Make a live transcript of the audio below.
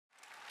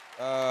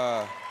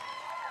Uh,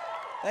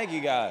 Thank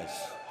you guys.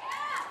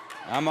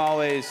 I'm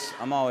always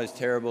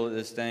terrible at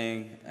this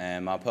thing,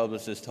 and my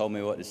publicist told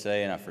me what to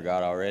say, and I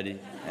forgot already.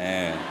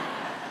 And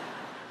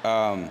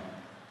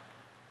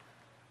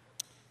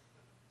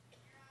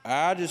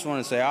I just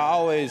want to say I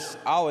always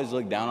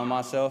look down on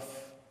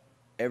myself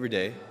every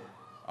day.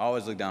 I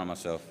always look down on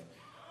myself,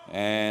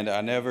 and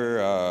I never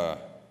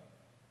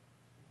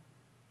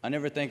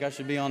think I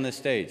should be on this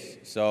stage.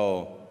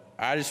 So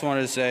I just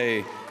wanted to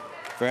say,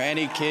 for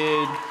any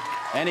kid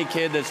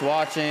that's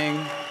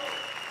watching,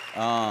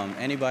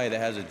 anybody that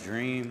has a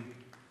dream,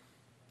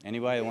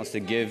 anybody that wants to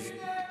give,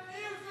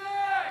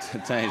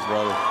 thanks,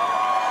 brother.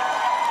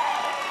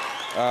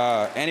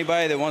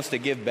 Anybody that wants to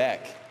give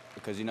back,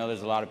 because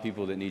there's a lot of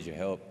people that need your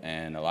help,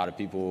 and a lot of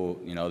people,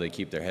 they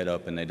keep their head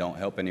up and they don't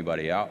help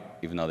anybody out,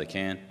 even though they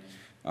can.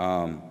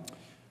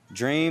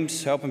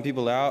 Dreams, helping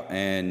people out,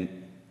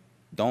 and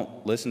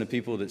don't listen to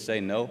people that say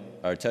no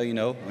or tell you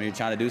no when you're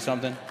trying to do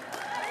something.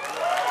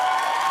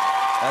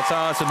 That's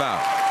all it's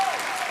about.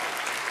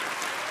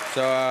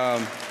 So I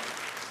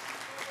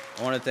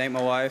want to thank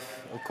my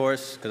wife, of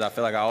course, because I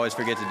feel like I always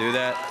forget to do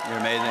that. You're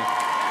amazing.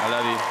 I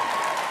love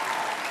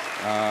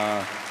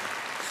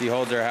you. She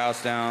holds her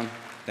house down.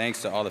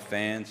 Thanks to all the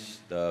fans.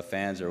 The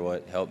fans are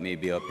what helped me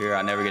be up here.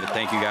 I never get to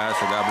thank you guys,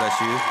 so God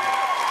bless you.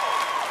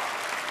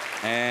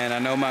 And I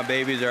know my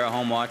babies are at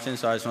home watching,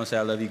 so I just want to say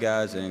I love you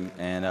guys,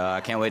 and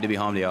I can't wait to be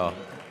home to y'all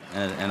in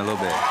a little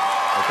bit.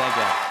 So thank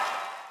y'all.